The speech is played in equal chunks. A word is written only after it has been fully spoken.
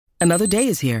Another day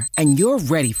is here, and you're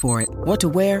ready for it. What to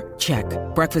wear? Check.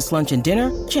 Breakfast, lunch, and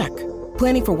dinner? Check.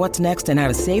 Planning for what's next and how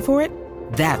to save for it?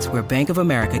 That's where Bank of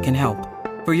America can help.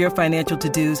 For your financial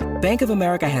to-dos, Bank of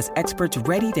America has experts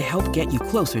ready to help get you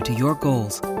closer to your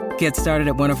goals. Get started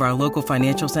at one of our local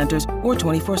financial centers or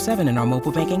 24/7 in our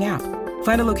mobile banking app.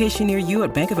 Find a location near you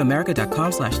at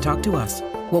bankofamerica.com/talktous.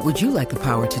 What would you like the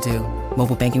power to do?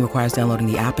 Mobile banking requires downloading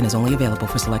the app and is only available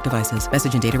for select devices.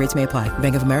 Message and data rates may apply.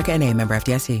 Bank of America N.A., member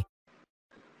FDIC.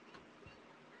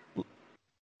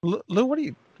 Lou, what are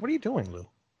you doing, Lou?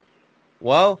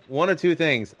 Well, one of two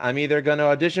things. I'm either going to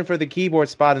audition for the keyboard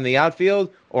spot in the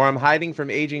outfield, or I'm hiding from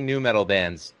aging nu metal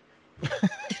bands. It's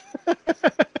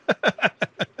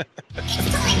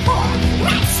time for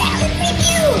Rat Salad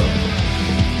Review!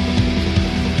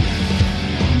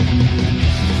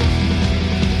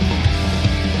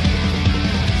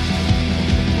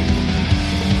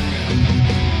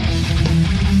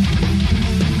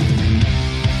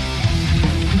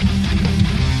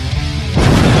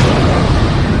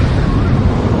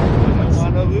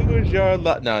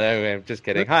 No, I'm just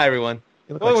kidding. Hi, everyone.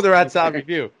 Welcome to the Rat Salad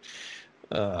Review.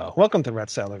 Welcome to Rat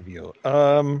Salad Review.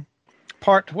 What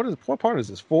part is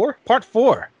this? 4? Part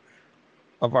 4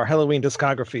 of our Helloween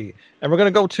discography. And we're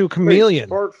going to go to Chameleon.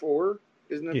 Wait, part 4?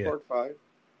 Isn't it part 5?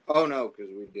 Oh, no,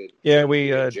 because we did. Yeah, we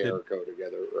did Jericho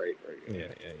together. Right. Yeah.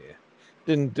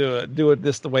 Didn't do it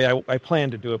this the way I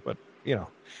planned to do it, but, you know.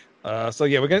 So,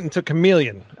 we're getting to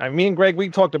Chameleon. Me and Greg, we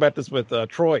talked about this with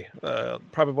Troy,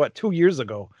 probably, 2 years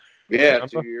ago. Yeah,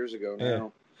 remember? 2 years ago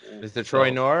now. Yeah. Mr. Troy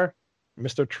Noor?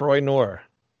 Mr. Troy Noor.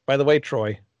 By the way,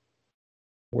 Troy,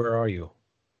 where are you?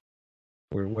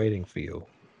 We're waiting for you.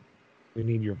 We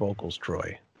need your vocals,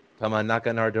 Troy. Come on, knock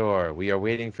on our door. We are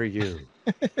waiting for you.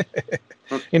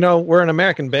 We're an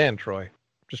American band, Troy.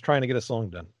 Just trying to get a song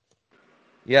done.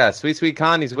 Yeah, Sweet Sweet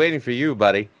Connie's waiting for you,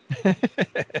 buddy.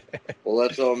 Well,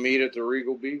 let's all meet at the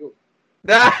Regal Beagle.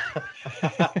 Nice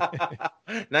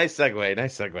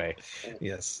segue.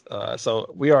 Yes.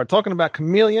 So we are talking about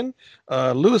Chameleon,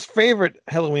 Lou's favorite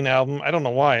Helloween album. I don't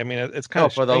know why. I mean, it's kind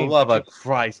of for the love of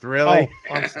Christ, really? Oh,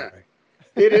 I'm sorry.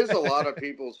 It is a lot of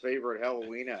people's favorite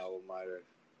Helloween album. I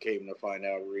came to find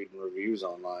out reading reviews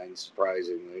online,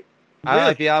 surprisingly. I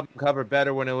like the album cover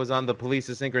better when it was on the Police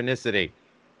of Synchronicity.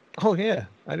 Oh, yeah.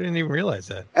 I didn't even realize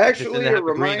that. Actually, it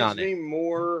reminds me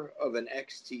more of an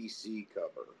XTC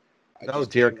cover. I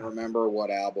just can't remember what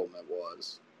album it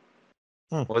was.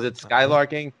 Was it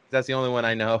Skylarking? That's the only one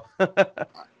I know. I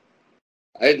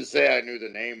didn't say I knew the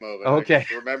name of it. Okay. I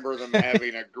just remember them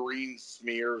having a green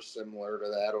smear similar to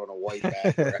that on a white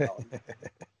background.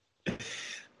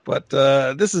 But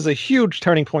this is a huge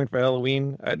turning point for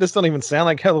Helloween. This doesn't even sound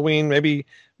like Helloween.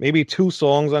 Maybe 2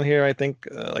 songs on here, I think.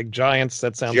 Like Giants,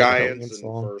 that sounds like a Helloween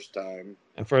song. First Time.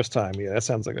 And First Time, yeah, that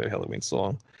sounds like a Helloween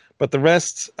song. But the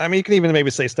rest, I mean, you can even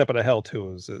maybe say Step Out of Hell,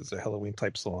 too, is a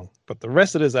Helloween-type song. But the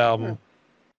rest of this album,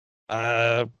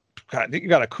 you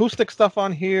got acoustic stuff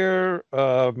on here.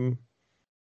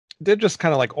 They're just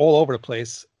kind of like all over the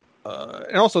place.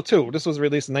 And also, too, this was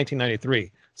released in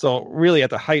 1993. So really at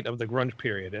the height of the grunge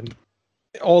period. And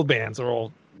all bands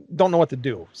don't know what to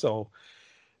do. So,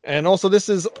 and also this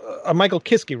is a Michael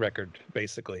Kiske record,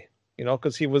 basically.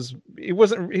 Because he was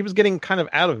getting kind of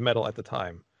out of metal at the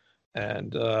time.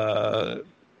 And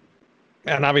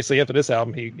obviously after this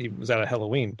album he was out of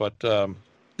Helloween, but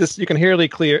this you can clearly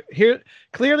hear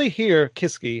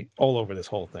Kiske all over this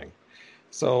whole thing.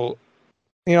 So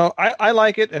I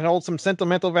like it. It holds some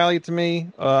sentimental value to me.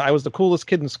 I was the coolest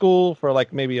kid in school for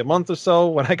like maybe a month or so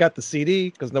when I got the CD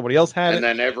because nobody else had it, and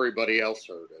then everybody else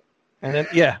heard it. And then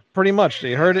pretty much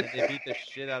they heard it. They beat the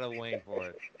shit out of Wayne for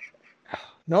it.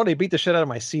 No, they beat the shit out of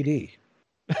my CD.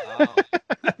 Oh.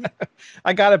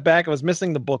 I got it back. I was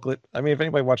missing the booklet. I mean, if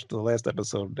anybody watched the last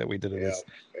episode that we did of this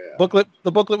booklet,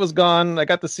 the booklet was gone. I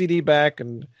got the CD back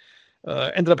and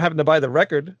ended up having to buy the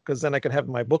record because then I could have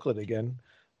my booklet again.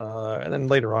 And then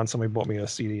later on, somebody bought me a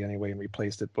CD anyway and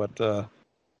replaced it. But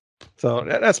so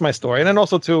that's my story. And then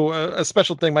also too, a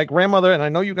special thing. My grandmother, and I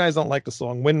know you guys don't like the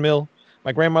song Windmill.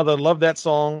 My grandmother loved that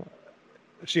song.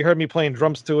 She heard me playing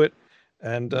drums to it.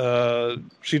 And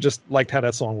she just liked how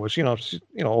that song was.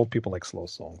 Old people like slow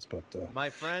songs. But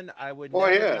my friend, I would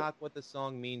never knock what the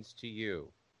song means to you,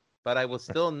 but I will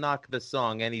still knock the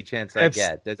song any chance I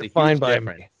get. There's a huge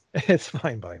difference. It's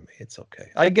fine by me. It's okay.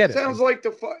 I get it. Sounds like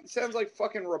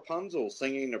fucking Rapunzel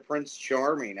singing to Prince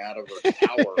Charming out of her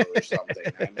tower or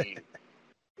something. I mean,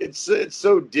 it's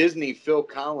so Disney. Phil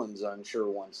Collins, I'm sure,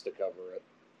 wants to cover it.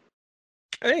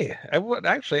 Hey, I would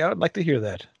like to hear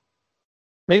that.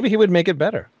 Maybe he would make it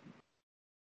better.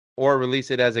 Or release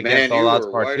it as Against All Odds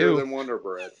Part 2. Than Wonder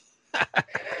Bread.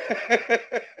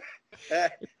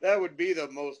 That would be the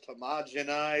most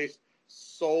homogenized,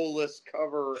 soulless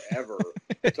cover ever.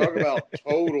 Talk about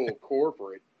total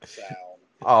corporate sound.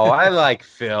 Oh, I like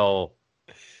Phil.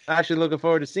 I'm actually looking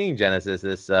forward to seeing Genesis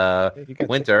this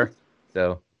winter.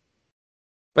 So,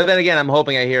 but then again, I'm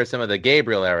hoping I hear some of the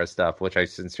Gabriel era stuff, which I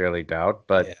sincerely doubt.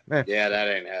 But yeah, that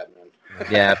ain't happening.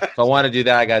 Yeah, if I want to do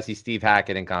that, I gotta see Steve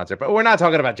Hackett in concert. But we're not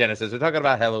talking about Genesis. We're talking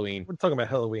about Helloween. We're talking about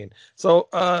Helloween. So,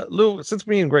 Lou, since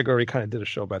me and Greg already kind of did a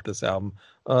show about this album,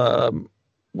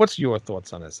 what's your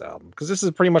thoughts on this album? Because this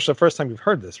is pretty much the first time you've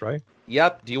heard this, right?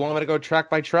 Yep. Do you want me to go track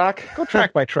by track? Go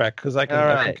track by track, because I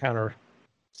can counter.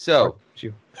 So,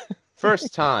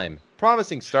 first time,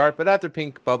 promising start, but after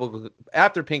Pink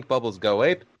Bubbles Go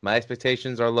Ape, my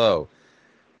expectations are low.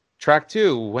 Track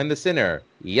 2, When the Sinner.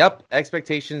 Yup,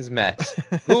 expectations met.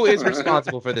 Who is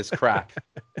responsible for this crap?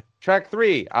 Track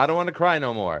 3, I Don't Want to Cry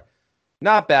No More.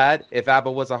 Not bad. If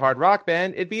ABBA was a hard rock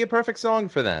band, it'd be a perfect song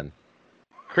for them.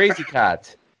 Crazy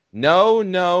Cat. No,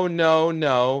 no, no,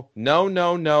 no. No,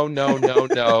 no, no, no, no,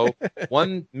 no.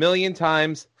 1,000,000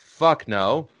 times, fuck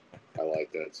no. I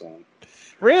like that song.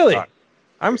 Really?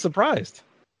 I'm surprised.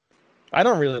 I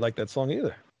don't really like that song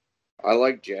either. I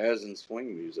like jazz and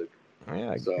swing music.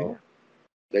 Yeah, so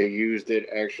they used it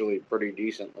actually pretty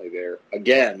decently there.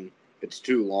 Again, it's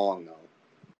too long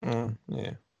though.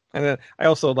 Yeah, and then I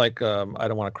also like I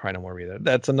Don't Want to Cry No More either.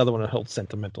 That's another one that holds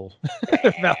sentimental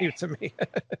value to me.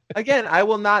 Again, I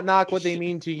will not knock what they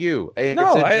mean to you.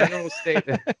 No, it's a general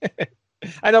statement.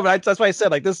 I know, but that's why I said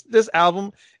like this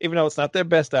album, even though it's not their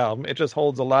best album, it just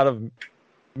holds a lot of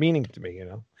meaning to me, you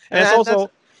know. And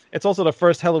it's also the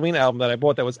first Helloween album that I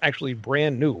bought that was actually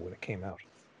brand new when it came out.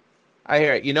 I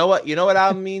hear it. You know what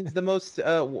album means the most?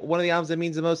 One of the albums that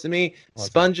means the most to me?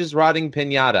 Sponge's Rotting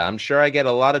Pinata. I'm sure I get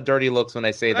a lot of dirty looks when I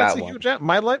say that one. Huge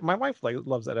my wife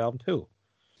loves that album too.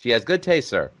 She has good taste,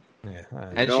 sir. Yeah,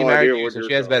 and she married you, so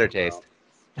she has better taste.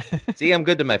 See, I'm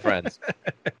good to my friends.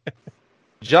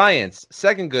 Giants,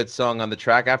 second good song on the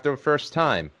track after first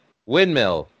time.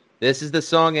 Windmill. This is the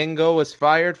song Ingo was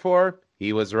fired for.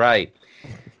 He was right.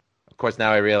 Of course,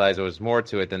 now I realize there was more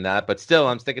to it than that, but still,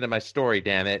 I'm sticking to my story,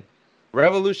 damn it.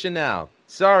 Revolution Now.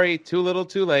 Sorry, too little,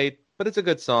 too late, but it's a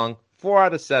good song. 4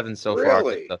 out of 7 so far.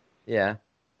 Really? Yeah.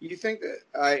 You think that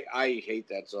I hate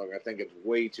that song. I think it's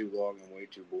way too long and way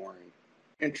too boring.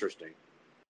 Interesting.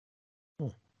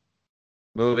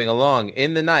 Moving along.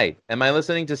 In the Night. Am I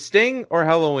listening to Sting or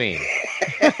Helloween?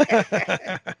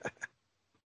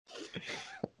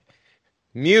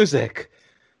 Music.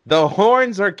 The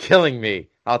horns are killing me.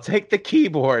 I'll take the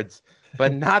keyboards,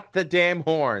 but not the damn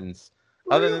horns.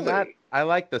 Other than that, I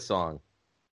like the song.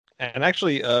 And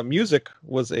actually, Music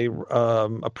was a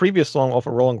previous song off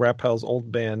of Roland Grappel's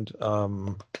old band,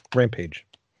 Rampage.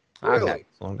 Really?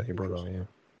 Song that he brought on, yeah.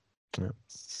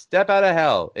 Step Out of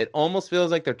Hell. It almost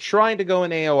feels like they're trying to go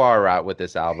an AOR route with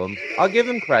this album. I'll give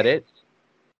them credit.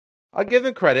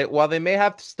 While they may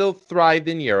have still thrived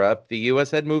in Europe, the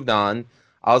U.S. had moved on.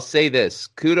 I'll say this.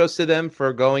 Kudos to them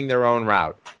for going their own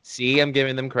route. See, I'm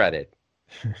giving them credit.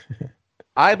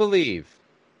 I Believe.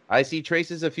 I see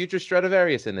traces of future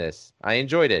Stradivarius in this. I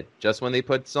enjoyed it. Just when they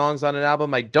put songs on an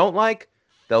album I don't like,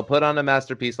 they'll put on a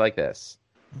masterpiece like this.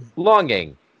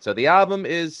 Longing. So the album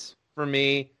is, for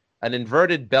me, an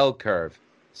inverted bell curve.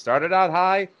 Started out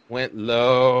high, went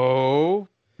low,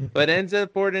 but ends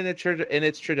up forward in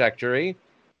its trajectory.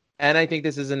 And I think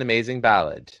this is an amazing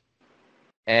ballad.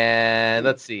 And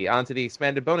let's see, on to the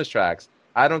expanded bonus tracks.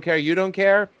 I Don't Care, You Don't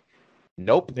Care.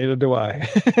 Nope. Neither do I.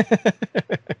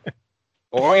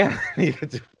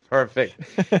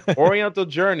 Perfect. Oriental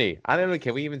Journey. I don't know.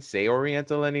 Can we even say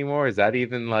Oriental anymore? Is that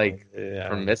even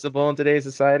permissible in today's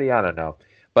society? I don't know.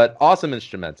 But awesome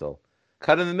instrumental.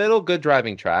 Cut in the Middle, good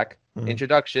driving track.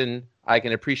 Introduction, I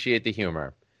can appreciate the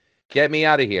humor. Get Me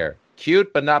Out of Here.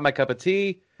 Cute, but not my cup of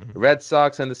tea. Red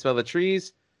Sox and the Smell of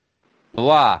Trees.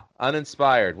 Blah.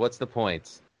 Uninspired. What's the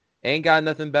point? Ain't Got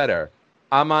Nothing Better.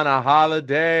 I'm on a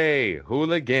holiday.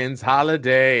 Hooligans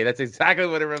holiday. That's exactly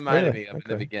what it reminded me of in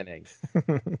the beginning.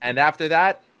 And after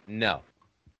that, no.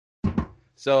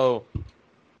 So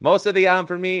most of the album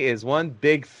for me is one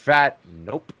big fat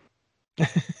nope.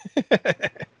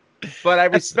 But I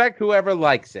respect whoever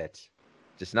likes it.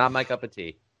 Just not my cup of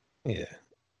tea. Yeah.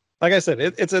 Like I said,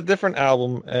 it's a different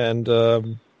album. And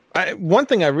one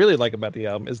thing I really like about the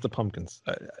album is the pumpkins.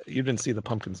 You didn't see the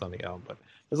pumpkins on the album, but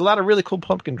there's a lot of really cool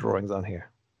pumpkin drawings on here.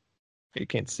 You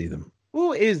can't see them.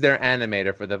 Who is their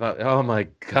animator for the pumpkin? Oh my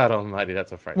God almighty,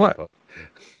 that's a frightening book.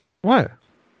 What?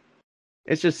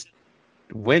 It's just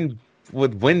when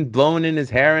with wind blowing in his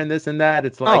hair and this and that.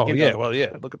 It's like, well,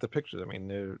 yeah. Look at the pictures. I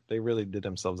mean, they really did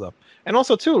themselves up. And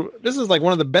also, too, this is like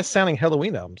one of the best sounding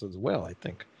Helloween albums as well. I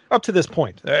think up to this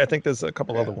point. I think there's a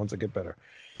couple other ones that get better.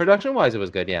 Production wise, it was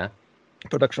good. Yeah.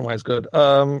 Production wise, good.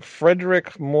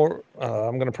 Frederick Moore.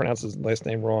 I'm going to pronounce his last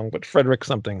name wrong, but Frederick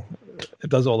something. It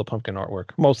does all the pumpkin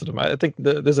artwork. Most of them. I think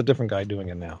there's a different guy doing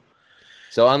it now.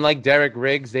 So unlike Derek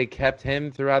Riggs, they kept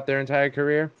him throughout their entire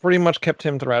career? Pretty much kept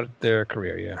him throughout their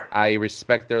career, yeah. I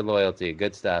respect their loyalty.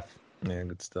 Good stuff. Yeah,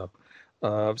 good stuff.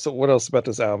 So what else about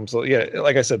this album? So yeah,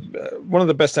 like I said, one of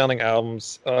the best sounding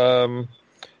albums. And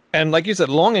like you said,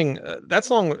 Longing, that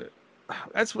song,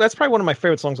 that's probably one of my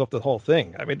favorite songs off the whole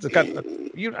thing. I mean, it's got,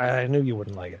 I knew you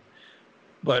wouldn't like it.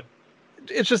 But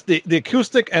it's just the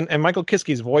acoustic and Michael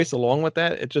Kiske voice along with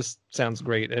that. It just sounds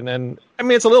great. And then, I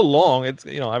mean, it's a little long. It's,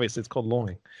 obviously it's called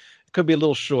Longing. It could be a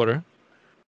little shorter,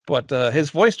 but his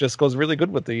voice just goes really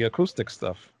good with the acoustic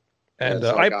stuff. And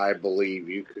I believe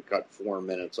you could cut 4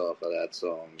 minutes off of that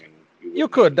song. And you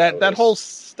could that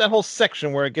whole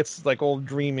section where it gets like all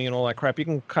dreamy and all that crap. You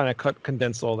can kind of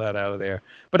condense all that out of there.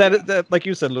 But that like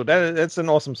you said, Lou, that's an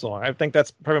awesome song. I think that's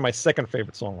probably my second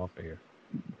favorite song off of here.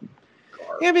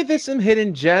 Yeah, but there's some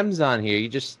hidden gems on here. You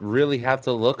just really have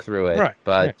to look through it. Right.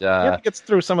 But you have to get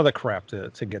through some of the crap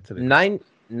to get to the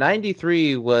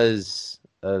 93 was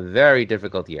a very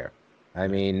difficult year. I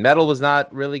mean, metal was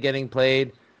not really getting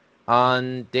played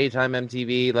on daytime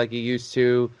MTV like it used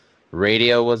to.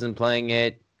 Radio wasn't playing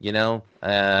it,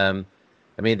 I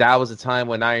mean, that was a time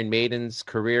when Iron Maiden's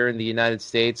career in the United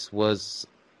States was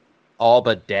all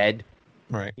but dead.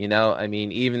 Right. I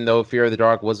mean, even though Fear of the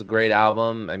Dark was a great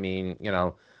album, I mean,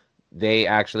 they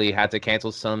actually had to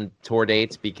cancel some tour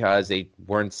dates because they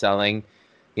weren't selling.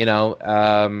 It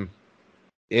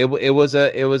was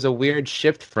a weird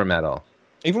shift for metal.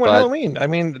 Even with Helloween, I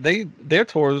mean, their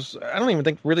tours, I don't even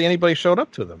think really anybody showed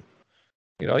up to them.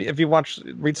 If you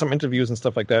read some interviews and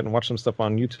stuff like that and watch some stuff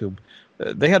on YouTube,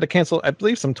 they had to cancel, I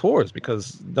believe, some tours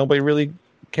because nobody really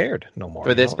cared no more.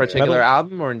 For this particular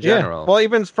album or in general? Yeah. Well,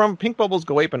 even from Pink Bubbles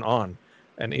Go Ape and on,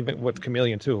 and even with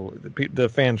Chameleon too, the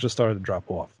fans just started to drop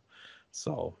off.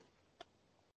 So,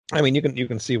 I mean, you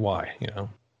can see why,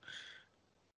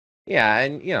 Yeah,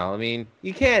 and I mean,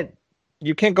 you can't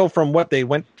go from what they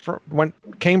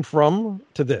came from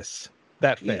to this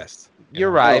that fast.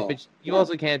 You're right, but you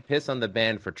also can't piss on the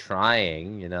band for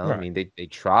trying, Right. I mean, they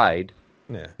tried.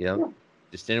 Yeah.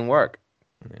 Just didn't work.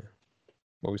 Yeah.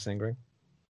 What were we saying, Greg?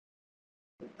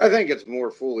 I think it's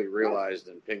more fully realized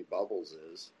than Pink Bubbles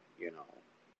is,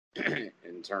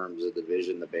 in terms of the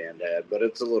vision the band had, but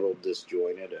it's a little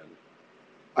disjointed, and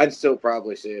I'd still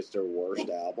probably say it's their worst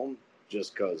album,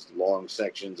 just because long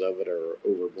sections of it are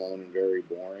overblown and very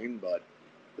boring, but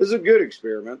it's a good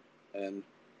experiment, and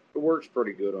it works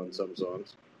pretty good on some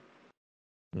songs.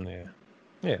 Yeah.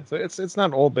 Yeah, so it's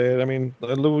not all bad. I mean,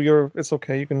 Lou, it's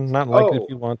okay. You can not like it if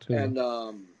you want to. And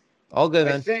all good.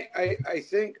 I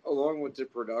think along with the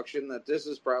production that this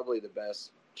is probably the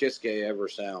best Kiske ever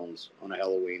sounds on a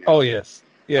Helloween album. Oh yes,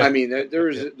 yeah. I mean,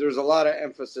 there's a lot of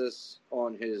emphasis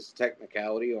on his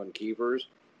technicality on keepers,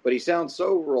 but he sounds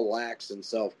so relaxed and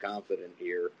self-confident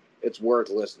here. It's worth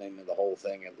listening to the whole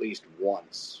thing at least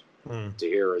once to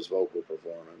hear his vocal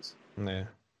performance. Yeah,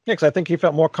 because I think he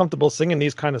felt more comfortable singing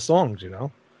these kind of songs.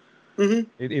 Mm-hmm.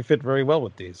 It fit very well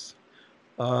with these.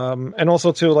 And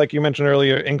also too, like you mentioned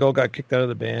earlier, Ingo got kicked out of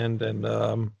the band, and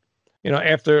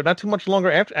after not too much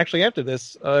longer after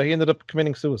this, he ended up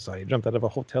committing suicide. He jumped out of a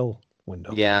hotel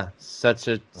window. Yeah, such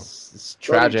a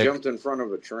tragic. He jumped in front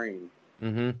of a train.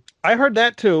 Mm-hmm. I heard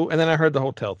that too, and then I heard the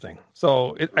hotel thing.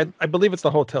 So I believe it's the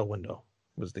hotel window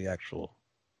was the actual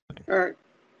thing. All right.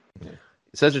 Yeah.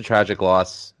 Such a tragic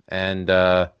loss, and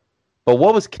but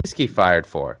what was Kiske fired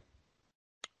for?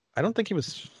 I don't think he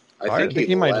was I fired. think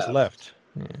He might have just left.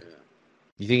 Yeah.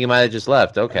 You think he might have just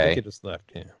left? Okay. I think he just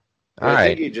left, yeah. I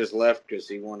think he just left because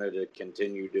he wanted to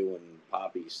continue doing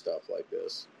poppy stuff like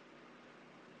this.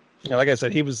 Yeah, like I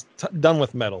said, he was done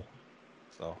with metal.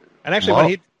 So, and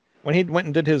actually, when he went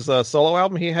and did his solo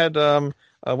album, he had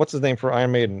what's his name for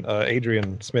Iron Maiden?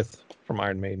 Adrian Smith from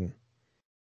Iron Maiden.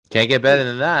 Can't get better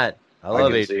than that. I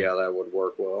love it. See how that would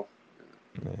work well.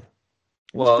 Yeah.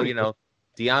 Well,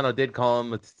 Diano did call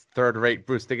him a third-rate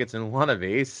Bruce Dickinson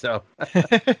wannabe, so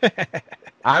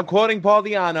I'm quoting Paul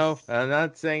Diano. I'm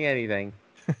not saying anything.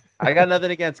 I got nothing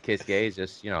against Kiske. It's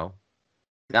just,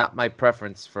 not my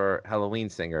preference for Helloween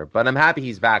singer, but I'm happy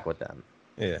he's back with them.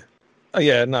 Yeah. Oh,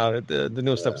 yeah, no, the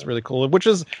new stuff is really cool, which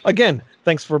is, again,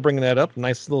 thanks for bringing that up.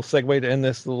 Nice little segue to end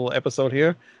this little episode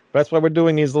here. That's why we're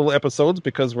doing these little episodes,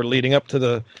 because we're leading up to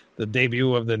the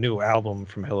debut of the new album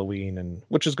from Helloween, and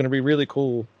which is going to be really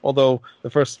cool. Although the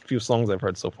first few songs I've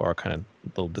heard so far are kind of a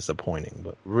little disappointing.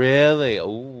 But Really?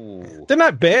 Ooh. they're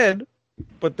not bad,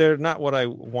 but they're not what I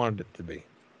wanted it to be.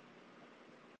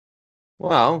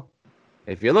 Well,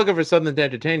 if you're looking for something to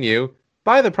entertain you,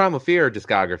 buy the Primal Fear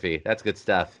discography. That's good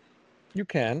stuff. You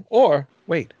can. Or,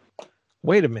 wait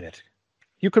a minute.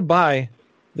 You could buy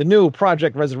the new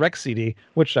Project Resurrect CD,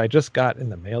 which I just got in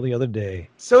the mail the other day.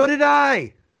 So did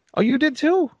I. Oh, you did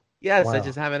too? Yes, Wow. I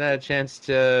just haven't had a chance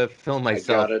to film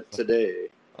myself. I got it today.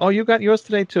 Oh, you got yours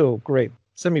today too? Great.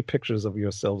 Send me pictures of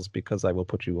yourselves, because I will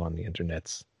put you on the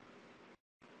internets.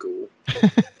 Cool.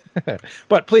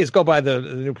 But please go buy the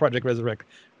new Project Resurrect,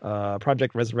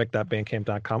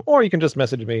 projectresurrect.bandcamp.com, or you can just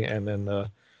message me, and then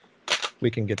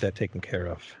we can get that taken care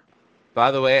of. By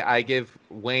the way, I give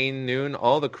Wayne Noon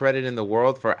all the credit in the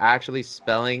world for actually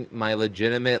spelling my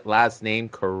legitimate last name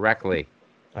correctly.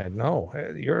 I know.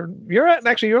 Actually,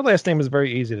 your last name is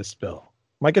very easy to spell.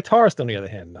 My guitarist, on the other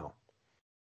hand, no.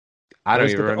 I don't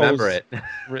always even get the remember O's. it.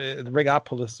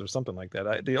 Regopolis or something like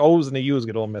that. The O's and the U's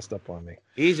get all messed up on me.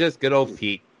 He's just good old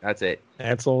Pete. That's it.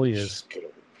 That's all he is. Just kidding.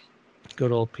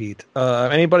 Good old Pete.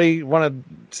 Anybody want to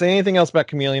say anything else about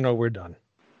Chameleon, or we're done?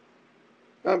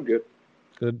 I'm good.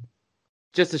 Good.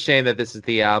 Just a shame that this is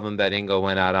the album that Ingo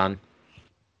went out on.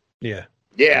 Yeah.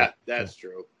 Yeah, that's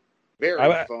true. Very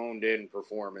I- phoned in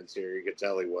performance here. You could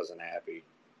tell he wasn't happy.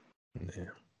 Yeah.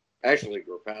 Actually,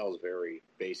 Grapal's very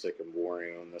basic and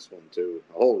boring on this one too.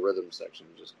 The whole rhythm section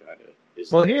just kind of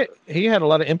is. Well, there. he had a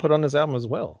lot of input on this album as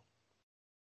well.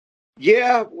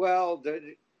 Yeah, well,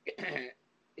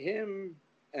 him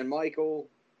and Michael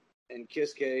and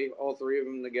Kiske, all three of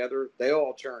them together, they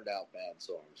all turned out bad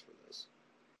songs for this.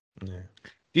 Yeah.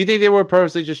 Do you think they were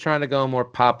purposely just trying to go a more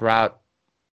pop route?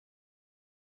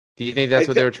 Do you think that's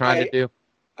what they were trying to do?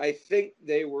 I think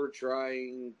they were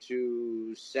trying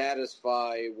to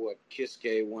satisfy what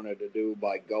Kiske wanted to do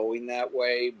by going that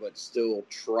way, but still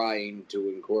trying to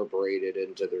incorporate it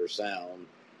into their sound.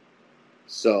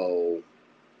 So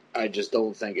I just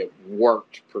don't think it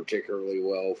worked particularly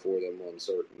well for them on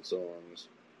certain songs.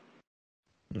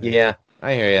 Yeah,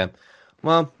 I hear you.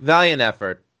 Well, valiant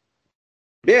effort.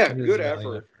 Yeah, It is good valiant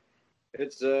effort.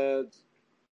 It's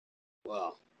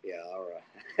well, yeah, all right.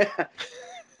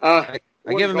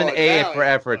 I give him an A for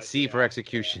effort, C for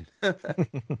execution.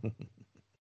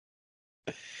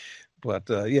 But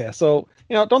yeah, so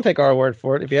don't take our word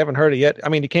for it. If you haven't heard it yet, I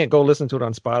mean, you can't go listen to it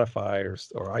on Spotify or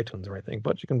iTunes or anything,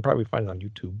 but you can probably find it on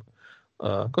YouTube.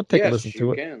 Go take a listen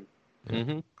to it. Can.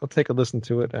 Mm-hmm. Go take a listen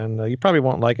to it, and you probably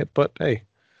won't like it, but hey,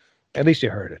 at least you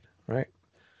heard it, right?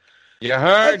 You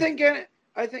heard?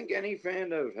 I think any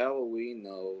fan of Helloween,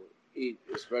 though,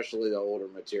 especially the older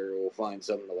material, will find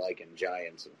something to like in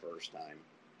Giants the first time.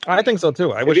 I think so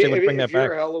too. I wish they would bring that If back.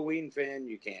 you're a Helloween fan,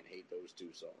 you can't hate those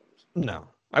two songs. No,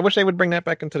 I wish they would bring that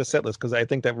back into the set list, because I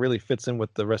think that really fits in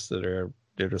with the rest of their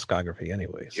discography,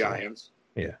 anyway. So, Giants.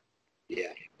 yeah.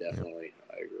 Yeah, definitely.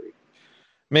 I agree.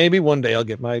 maybe one day I'll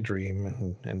get my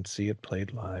dream and see it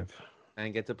played live.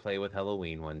 And get to play with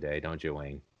Helloween one day, don't you,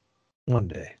 Wayne? One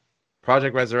day.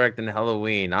 Project Resurrect and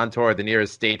Helloween on tour at the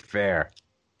nearest state fair.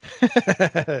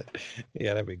 Yeah,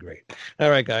 that'd be great. All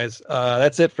right, guys.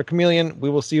 That's it for Chameleon. We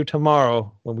will see you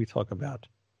tomorrow when we talk about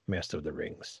Master of the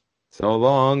Rings. So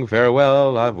long,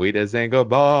 farewell, auf Wiedersehen,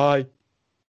 goodbye.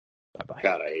 Bye-bye.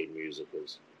 God, I hate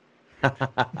musicals.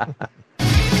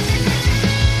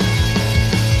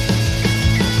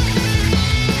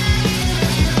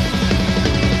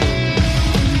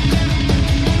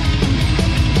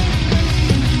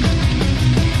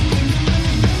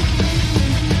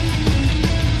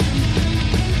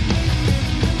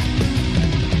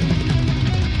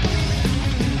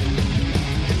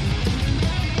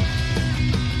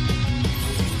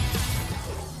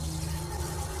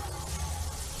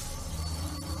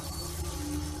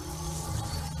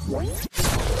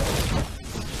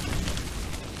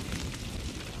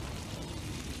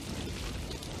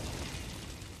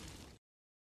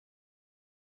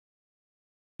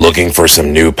 Looking for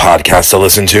some new podcasts to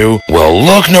listen to? Well,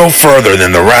 look no further than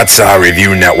the Rat's Eye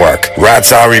Review Network. Rat's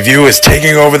Eye Review is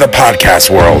taking over the podcast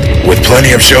world with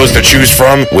plenty of shows to choose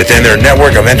from within their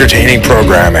network of entertaining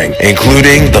programming,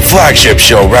 including the flagship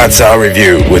show Rat's Eye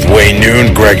Review with Wayne Noon,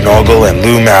 Greg Noggle, and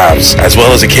Lou Mavs, as well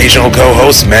as occasional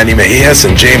co-hosts Manny Mejias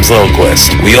and James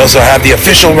Lilquist. We also have the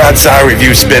official Rat's Eye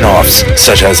Review spin-offs,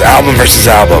 such as Album vs.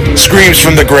 Album, Screams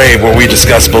from the Grave, where we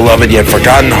discuss beloved yet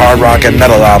forgotten hard rock and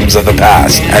metal albums of the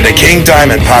past, and a King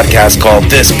Diamond podcast called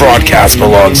This Broadcast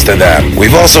Belongs to Them.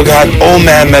 We've also got Old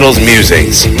Man Metal's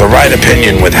Musings, The Right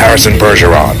Opinion with Harrison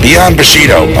Bergeron, Beyond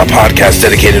Bushido, a podcast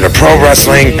dedicated to pro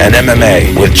wrestling and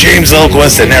MMA with James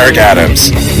Lilquist and Eric Adams.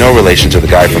 No relation to the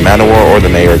guy from Manowar or the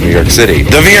mayor of New York City.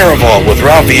 The Vieira Vault with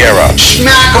Ralph Vieira.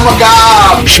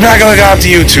 Schmack-a-magob! Schmack-a-magob to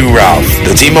you too, Ralph.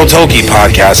 The Timo Tolkki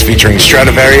podcast featuring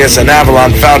Stradivarius and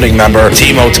Avalon founding member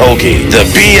Timo Tolkki. The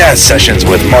BS Sessions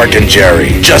with Mark and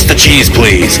Jerry. Just the Cheese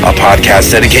Please, a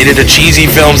podcast dedicated to cheesy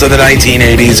films of the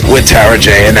 1980s with Tara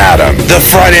J. and Adam. The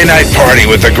Friday Night Party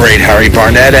with the great Harry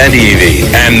Barnett and Evie.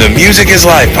 And the Music is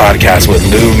Life podcast with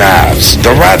Lou Mavs.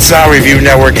 The Rat Salad Review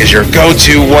Network is your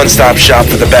go-to one-stop shop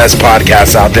for the best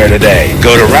podcasts out there today.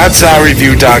 Go to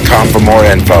ratsaladreview.com for more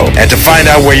info and to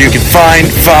find out where you can find,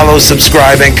 follow,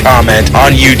 subscribe, and comment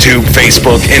on YouTube,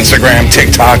 Facebook, Instagram,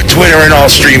 TikTok, Twitter, and all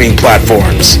streaming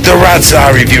platforms. The Rat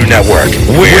Salad Review Network.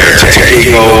 We're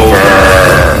taking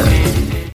over.